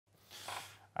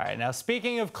All right, now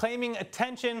speaking of claiming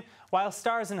attention, while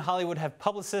stars in Hollywood have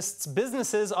publicists,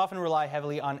 businesses often rely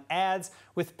heavily on ads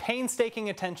with painstaking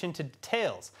attention to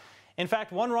details. In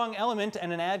fact, one wrong element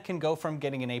and an ad can go from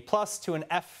getting an A+ to an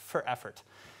F for effort.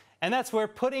 And that's where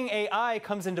Pudding.AI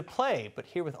comes into play. But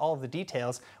here with all of the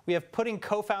details, we have Pudding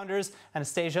co-founders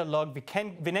Anastasia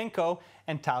Logvinenko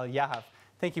and Tal Yahav.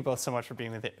 Thank you both so much for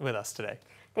being with us today.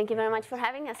 Thank you very much for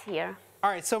having us here. All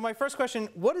right, so my first question,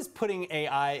 what is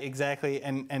Pudding.AI exactly,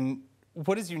 and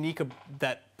what is unique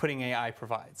that Pudding.AI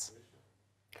provides?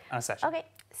 Anastasia. Okay,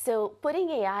 so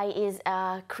Pudding.AI is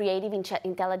a creative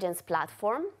intelligence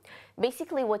platform.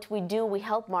 Basically what we do, we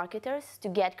help marketers to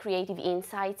get creative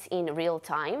insights in real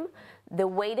time. The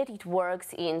way that it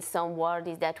works in some words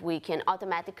is that we can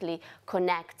automatically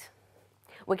connect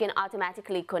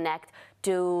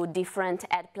to different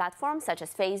ad platforms such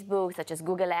as Facebook, such as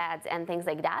Google Ads, and things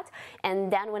like that.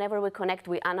 And then whenever we connect,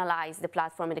 we analyze the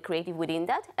platform and the creative within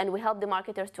that, and we help the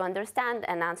marketers to understand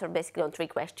and answer basically on 3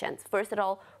 questions. First of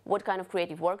all, what kind of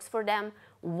creative works for them,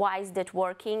 why is that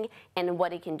working, and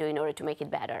what they can do in order to make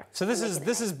it better. So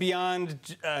this is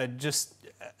beyond just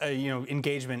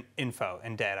engagement info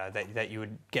and data that you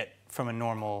would get from a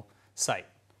normal site.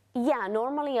 Yeah,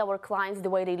 normally our clients, the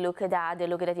way they look at that, they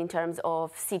look at it in terms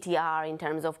of CTR, in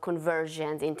terms of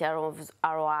conversions, in terms of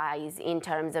ROIs, in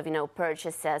terms of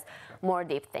purchases, more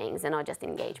deep things, and not just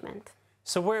engagement.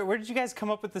 So where did you guys come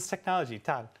up with this technology,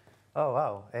 Tal? Oh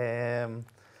wow,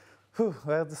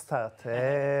 where to start?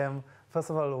 First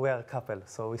of all, we are a couple,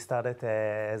 so we started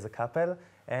as a couple,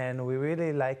 and we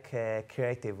really like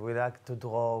creative. We like to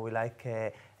draw. We like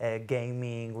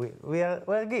gaming.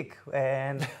 We're geek,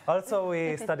 and also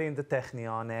we study in the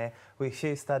Technion.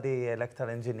 She study electrical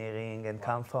engineering and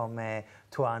come from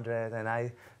 200, and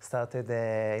I started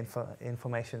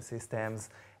information systems.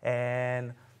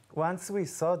 And once we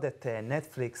saw that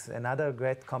Netflix, another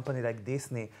great company like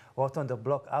Disney, wrote on the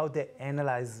blog how they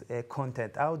analyze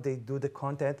content, how they do the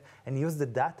content and use the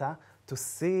data to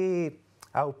see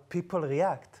how people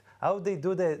react, how they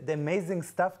do the amazing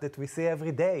stuff that we see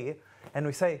every day. And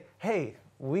we say, hey,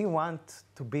 we want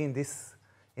to be in this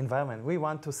environment. We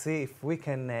want to see if we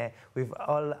can, with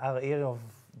all our year of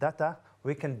data,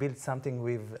 we can build something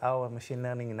with our machine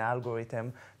learning and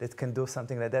algorithm that can do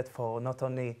something like that for not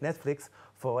only Netflix,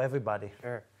 for everybody.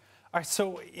 Sure. All right,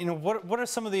 so what are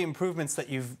some of the improvements that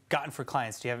you've gotten for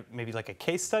clients? Do you have maybe like a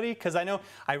case study? Because I know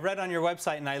I read on your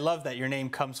website, and I love that your name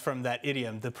comes from that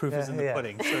idiom, the proof is in the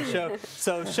pudding.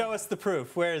 So show us the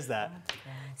proof. Where is that?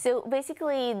 So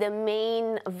basically, the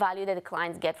main value that the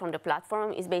clients get from the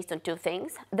platform is based on 2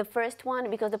 things. The first one,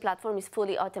 because the platform is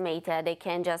fully automated, they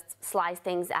can just slice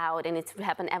things out, and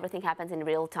everything happens in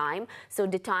real time. So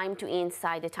the time to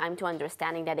insight, the time to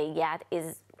understanding that they get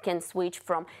can switch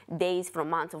from days, from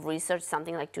months of research,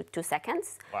 something like 2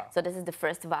 seconds. Wow. So this is the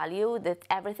first value, that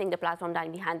everything the platform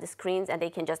done behind the screens, and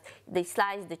they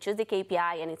slice, they choose the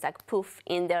KPI, and it's like poof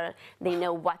in there. They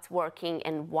know what's working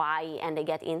and why, and they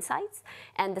get insights.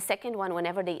 And the second one,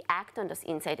 whenever they act on this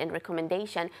insight and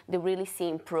recommendation, they really see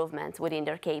improvements within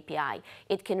their KPI.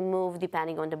 It can move,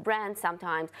 depending on the brand,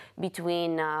 sometimes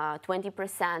between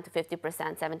 20% to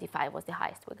 50%, 75% was the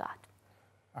highest we got.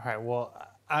 All right, well,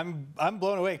 I'm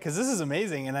blown away because this is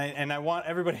amazing, and I want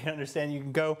everybody to understand. You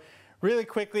can go really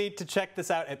quickly to check this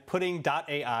out at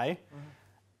Pudding.AI.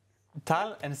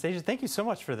 Tal, Anastasia, thank you so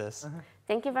much for this.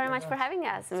 Thank you very much for having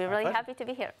us. We're really happy to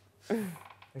be here.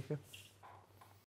 Thank you.